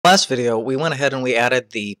Last video, we went ahead and we added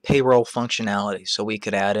the payroll functionality, so we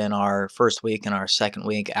could add in our first week and our second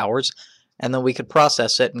week hours, and then we could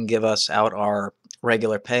process it and give us out our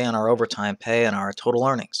regular pay and our overtime pay and our total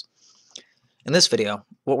earnings. In this video,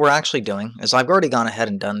 what we're actually doing is I've already gone ahead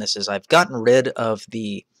and done this, is I've gotten rid of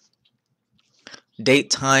the date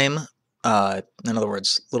time, in other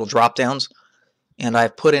words, little drop downs, and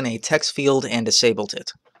I've put in a text field and disabled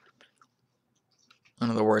it. In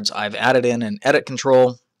other words, I've added in an edit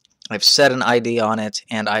control, I've set an ID on it,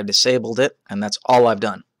 and I've disabled it, and that's all I've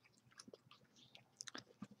done.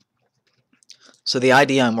 So the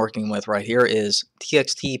ID I'm working with right here is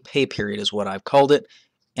txt pay period is what I've called it,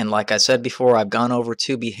 and like I said before, I've gone over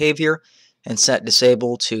to behavior and set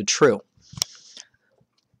disable to true.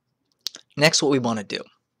 Next, what we want to do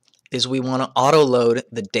is we want to auto load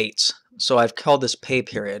the dates. So I've called this pay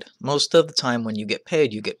period. Most of the time when you get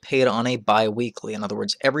paid on a bi-weekly. In other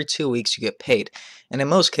words, every 2 weeks you get paid. And in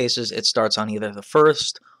most cases, it starts on either the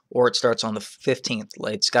 1st or it starts on the 15th.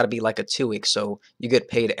 It's got to be like a 2 weeks, so you get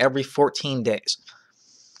paid every 14 days.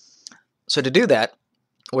 So to do that,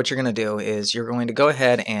 what you're going to do is you're going to go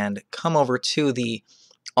ahead and come over to the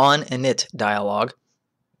OnInitDialog.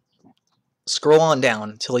 Scroll on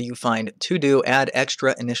down until you find to do add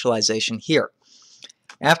extra initialization here.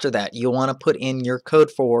 After that, you'll want to put in your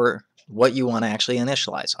code for what you want to actually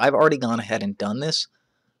initialize. I've already gone ahead and done this,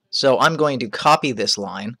 so I'm going to copy this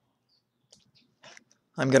line.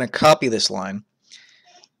 And I'm going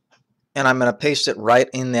to paste it right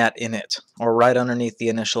in that init, or right underneath the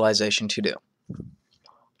initialization to do.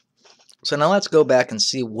 So now let's go back and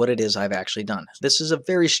see what it is I've actually done. This is a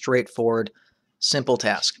very straightforward, simple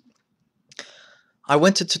task. I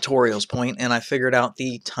went to tutorials point and I figured out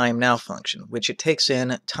the time now function, which it takes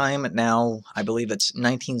in time now. I believe it's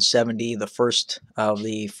 1970, the first of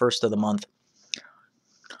the month,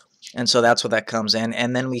 and so that's what that comes in.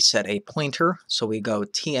 And then we set a pointer, so we go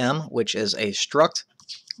tm, which is a struct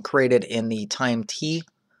created in the time t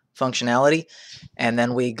functionality, and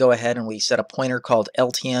then we go ahead and we set a pointer called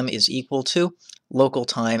ltm is equal to local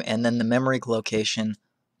time, and then the memory location,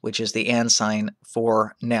 which is the and sign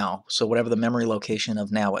for now, so whatever the memory location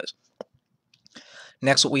of now is.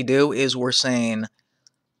 Next, what we do is we're saying,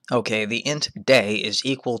 okay, the int day is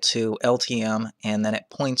equal to LTM, and then it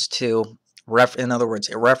points to, in other words,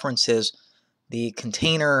 it references the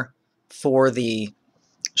container for the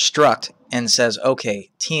struct and says, okay,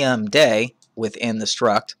 tm day within the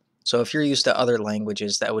struct. So if you're used to other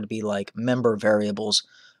languages, that would be like member variables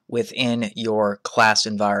within your class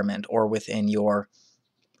environment, or within your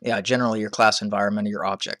generally your class environment or your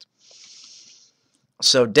object.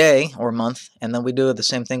 So day or month, and then we do the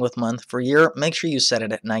same thing with month. For year, make sure you set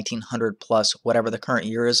it at 1900 plus whatever the current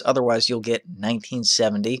year is, otherwise you'll get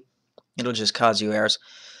 1970. It'll just cause you errors.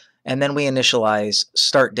 And then we initialize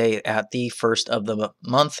start date at the first of the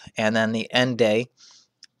month, and then the end day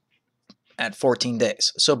at 14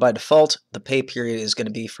 days. So by default, the pay period is going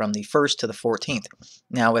to be from the 1st to the 14th.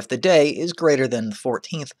 Now if the day is greater than the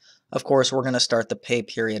 14th, of course we're going to start the pay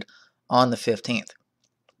period on the 15th.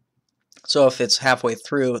 So if it's halfway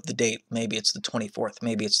through the date, maybe it's the 24th,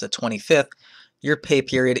 maybe it's the 25th, your pay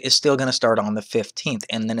period is still going to start on the 15th,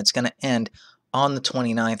 and then it's going to end on the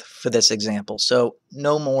 29th for this example. So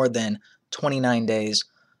no more than 29 days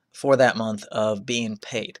for that month of being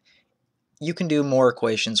paid. You can do more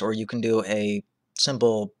equations, or you can do a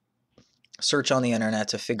simple search on the internet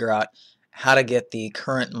to figure out how to get the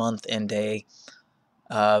current month and day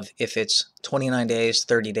of if it's 29 days,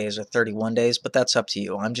 30 days, or 31 days, but that's up to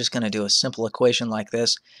you. I'm just going to do a simple equation like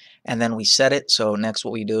this, and then we set it. So next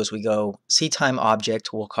what we do is we go ctime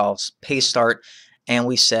object, we'll call pay start, and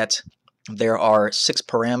we set, there are 6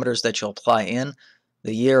 parameters that you'll apply in: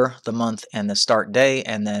 the year, the month, and the start day,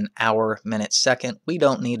 and then hour, minute, second. We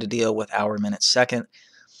don't need to deal with hour, minute, second.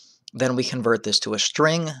 Then we convert this to a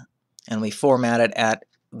string, and we format it at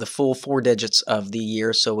the full 4 digits of the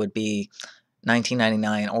year, so it would be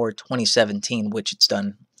 1999 or 2017, which it's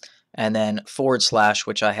done. And then /,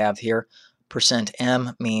 which I have here,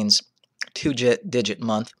 %m means 2-digit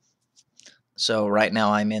month. So right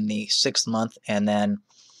now I'm in the 6th month, and then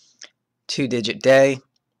 2-digit day.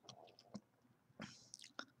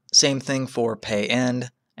 Same thing for pay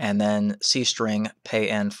end, and then C-string pay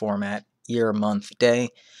end format, year, month, day.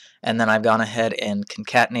 And then I've gone ahead and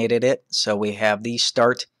concatenated it. So we have the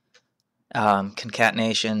start,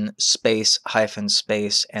 concatenation, space, hyphen,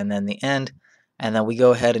 space, and then the end. And then we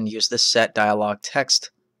go ahead and use this set dialog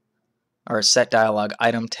text, or set dialog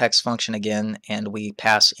item text function again, and we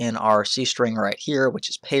pass in our C-string right here, which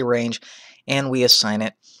is pay range, and we assign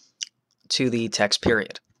it to the text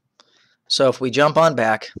period. So if we jump on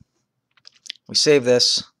back, we save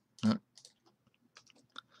this,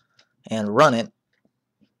 and run it,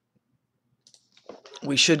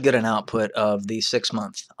 we should get an output of the 6th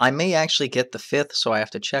month. I may actually get the 5th, so I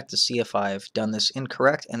have to check to see if I've done this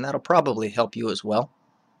incorrect, and that'll probably help you as well.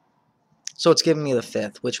 So it's giving me the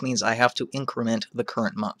 5th, which means I have to increment the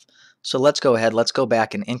current month. So let's go ahead, let's go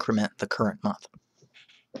back and increment the current month.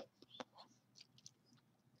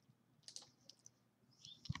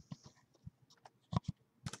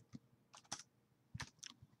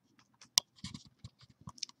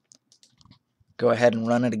 Go ahead and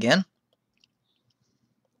run it again.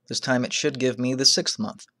 This time it should give me the 6th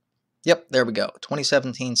month. Yep, there we go.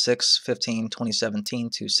 2017, 6/15, 2017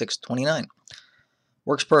 to 6/29.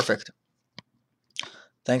 Works perfect.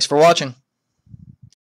 Thanks for watching.